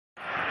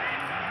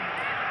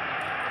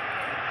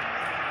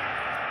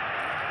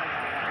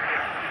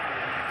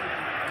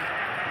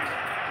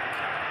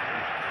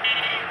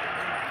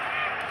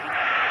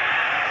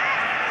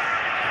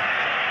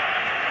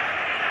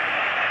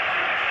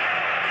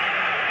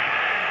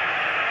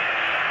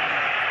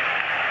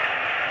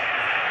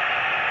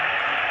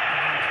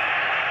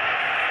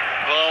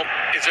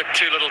it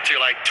too little too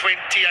late.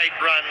 28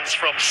 runs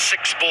from 6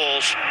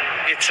 balls.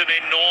 It's an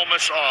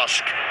enormous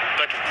ask.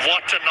 But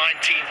what a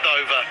 19th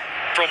over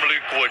from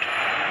Luke Wood.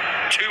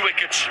 2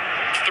 wickets,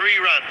 3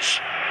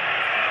 runs.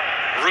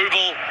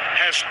 Rubel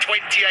has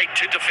 28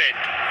 to defend.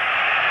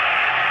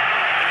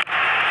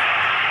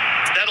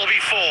 That'll be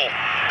 4.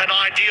 An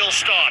ideal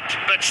start,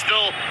 but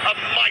still a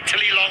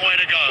mightily long way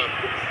to go.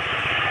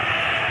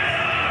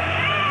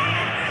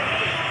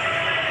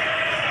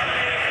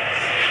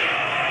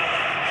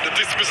 The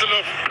dismissal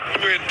of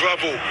Dwayne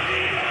Bravo.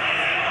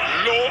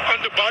 Low on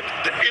the bat,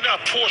 the inner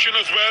portion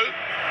as well.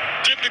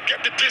 Didn't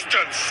get the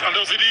distance, and that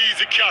was an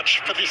easy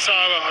catch for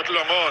Tisara at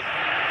long on.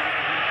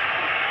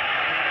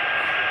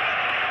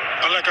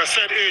 And like I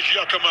said, A.J.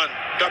 Ackerman,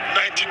 that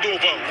 19th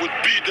over would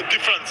be the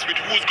difference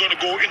with who's going to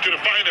go into the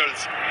finals.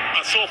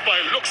 And so far,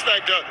 it looks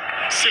like the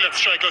Shylet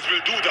strikers will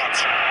do that.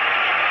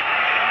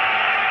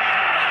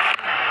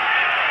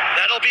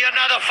 That'll be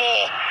another 4.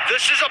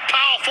 This is a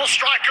powerful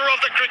striker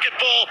of the cricket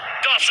ball,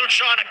 Dasun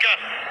Shanaka.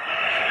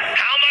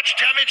 How much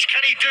damage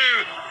can he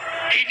do?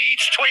 He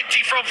needs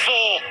 20 from 4.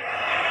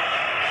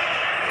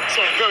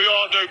 So very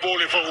ordinary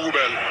bowling for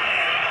Rubel.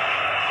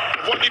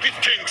 What if he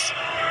thinks,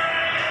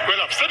 well,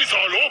 I've said it's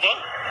all over.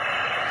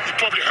 He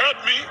probably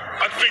heard me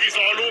and think it's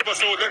all over,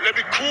 so let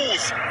me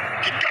cruise.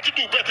 He got to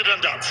do better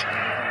than that.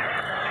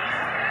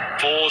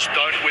 4s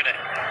don't win it.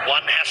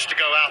 1 has to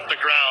go out the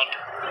ground,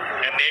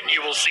 and then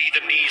you will see the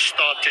knees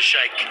start to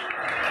shake.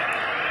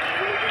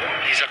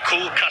 He's a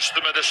cool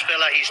customer, this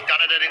fella. He's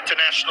done it at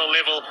international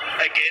level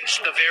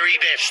against the very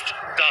best,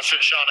 Dasun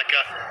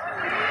Shanaka.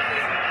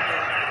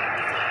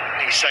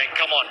 He's saying,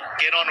 come on,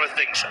 get on with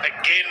things.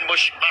 Again,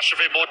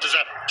 Mashafe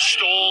Mortaza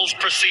stalls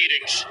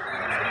proceedings.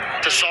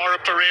 Tisara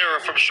Pereira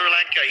from Sri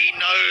Lanka, he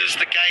knows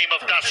the game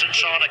of Dasun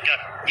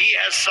Shanaka. He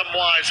has some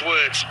wise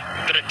words,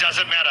 but it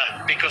doesn't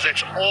matter because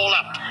it's all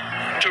up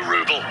to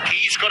Rubel.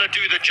 He's got to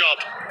do the job.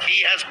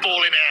 He has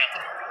ball in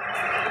hand.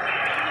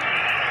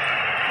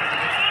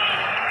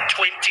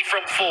 20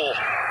 from 4. 1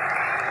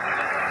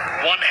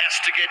 has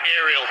to get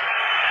aerial.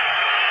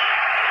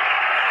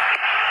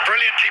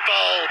 Brilliantly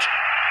bowled.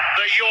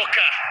 The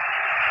Yorker.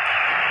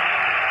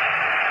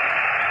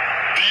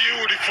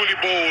 Beautifully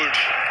bowled.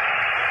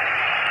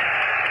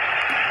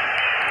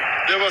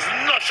 There was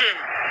nothing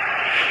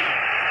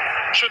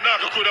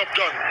Shanaka could have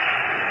done.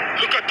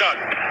 Look at that.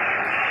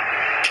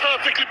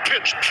 Perfectly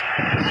pitched.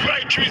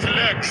 Right to his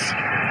legs.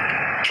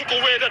 Took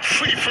away that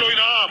free-flowing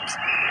arms.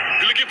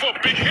 You're looking for a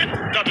big hit.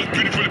 That was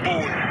beautifully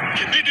bowled.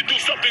 He need to do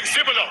something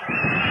similar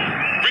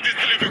with his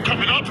delivery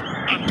coming up,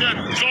 and then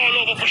it's all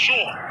over for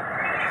sure.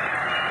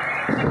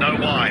 No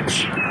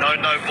wides,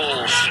 no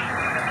balls.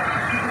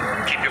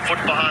 Keep your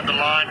foot behind the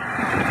line.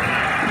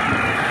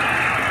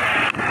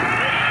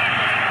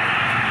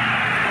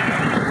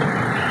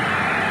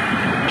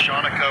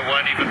 Shanaka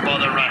won't even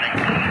bother running.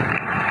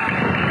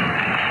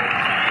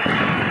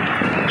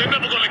 They're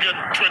never going to get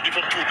 20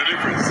 from 2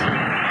 deliveries.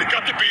 They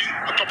got to be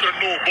a couple of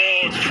no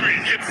balls, 3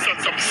 hits and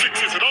some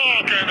 6s and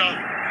all kind of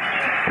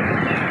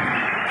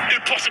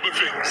impossible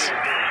things.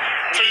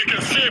 So you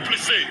can safely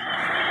say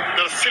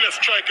that the Shylet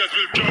strikers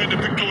will join the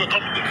Victoria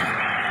company.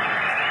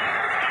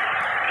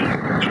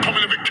 They're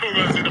coming to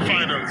Victorians in the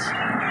finals.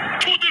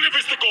 2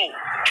 deliveries to go,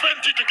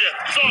 20 to get.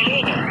 It's all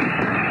over.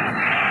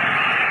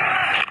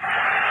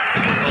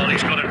 Well,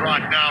 he's got it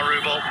right now,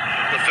 Rubel.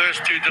 The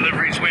first 2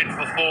 deliveries went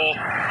for 4,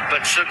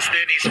 but since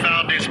then he's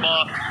found his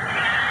mark.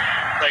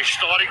 They're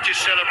starting to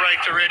celebrate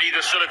already,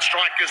 the Shylet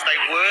strikers. They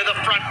were the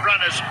front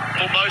runners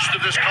for most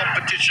of this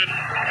competition,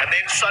 and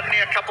then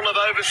suddenly a couple of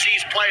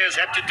overseas players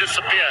had to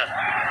disappear.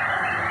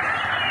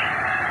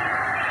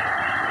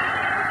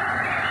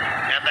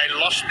 And they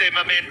lost their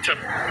momentum.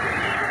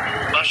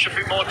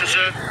 Mashafi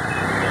Mortaza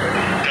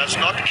does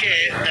not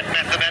care that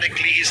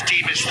mathematically his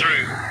team is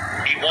through.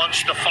 He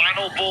wants the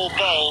final ball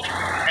bowled,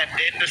 and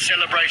then the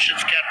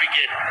celebrations can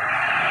begin.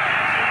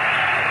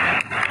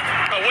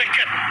 A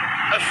wicket,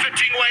 a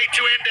fitting way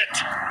to end it.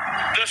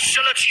 The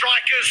Shylet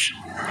strikers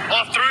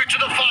are through to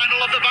the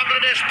final of the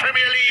Bangladesh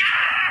Premier League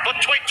for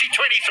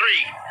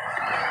 2023.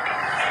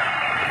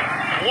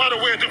 What a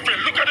way to feel.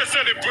 Look at the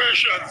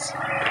celebrations.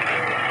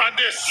 And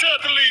they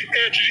certainly,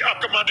 A.J.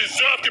 Ackerman,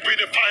 deserve to be in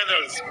the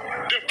finals.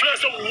 They played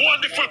some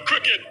wonderful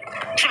cricket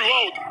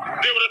throughout.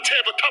 They were the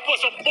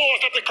tabletoppers of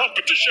most of the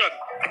competition.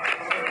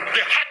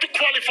 They had to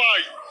qualify,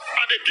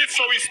 and they did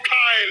so in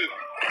style,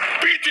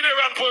 beating the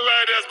Rangpur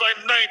Riders by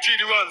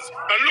 19 runs.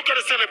 And look at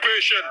the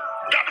celebration.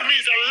 That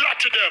means a lot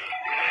to them,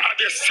 and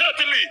they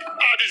certainly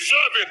are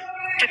deserving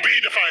to be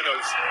in the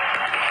finals.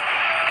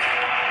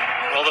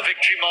 Well, the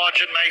victory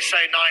margin may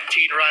say 19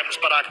 runs,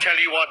 but I tell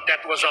you what,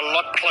 that was a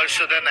lot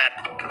closer than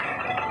that.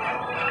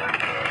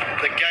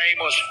 The game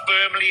was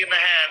firmly in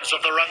the hands of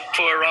the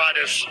Rangpur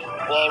Riders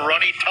while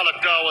Ronnie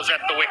Talukdar was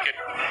at the wicket.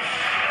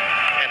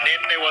 And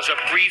then there was a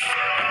brief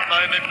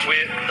moment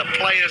where the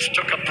players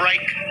took a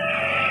break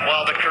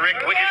while the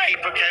correct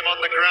wicketkeeper came on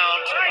the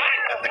ground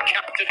and the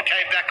captain captain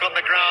came back on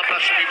the ground,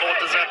 Mashavi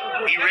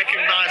Mortaza. He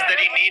recognized that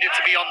he needed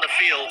to be on the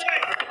field.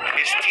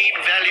 His team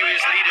value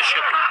his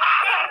leadership.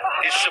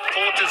 His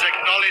supporters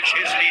acknowledge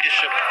his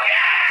leadership.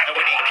 And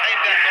when he came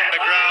back on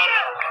the ground,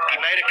 he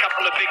made a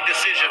couple of big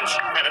decisions,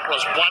 and it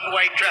was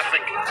one-way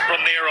traffic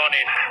from there on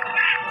in.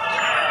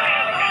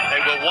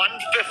 They were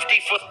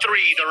 150 for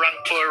 3, the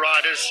Rangpur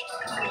Riders,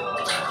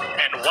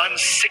 and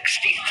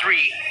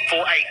 163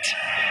 for 8.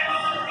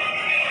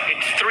 In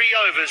 3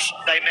 overs,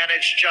 they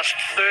managed just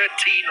 13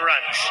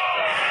 runs.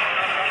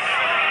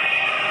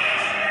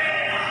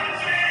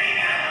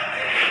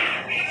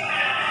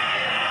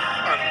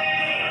 And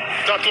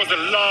that was the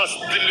last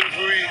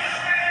delivery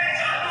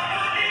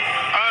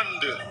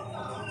and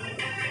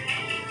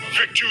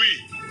victory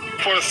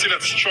for the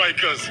Shylet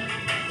strikers.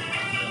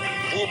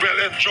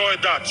 Bpl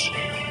enjoyed that.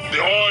 They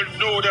all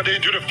know that they're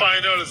into the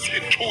finals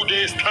in 2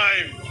 days'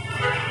 time.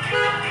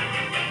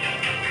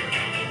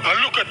 And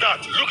look at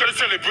that. Look at the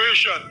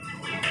celebration.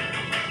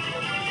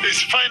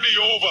 It's finally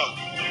over.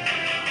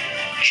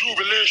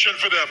 Jubilation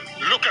for them.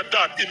 Look at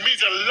that. It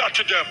means a lot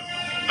to them.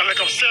 And like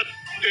I've said,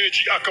 AG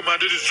Ackerman,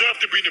 they deserve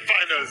to be in the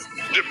finals.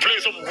 They play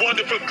some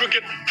wonderful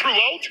cricket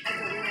throughout.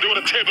 They were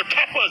the table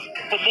toppers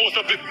for most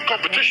of the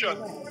competition.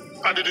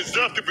 And they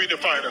deserve to be in the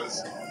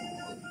finals.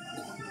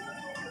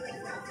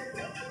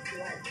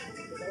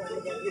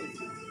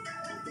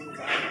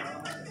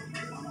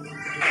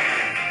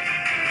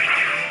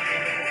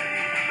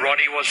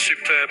 Ronnie was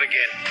superb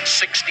again.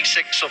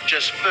 66 of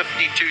just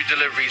 52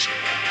 deliveries.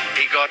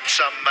 He got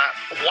some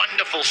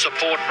wonderful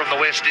support from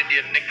the West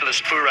Indian Nicholas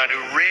Pooran,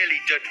 who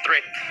really did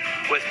threaten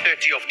with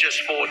 30 of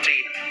just 14.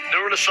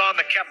 Nurul Hassan,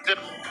 the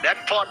captain,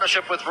 that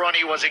partnership with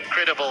Ronnie was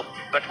incredible.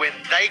 But when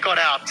they got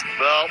out,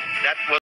 well, that was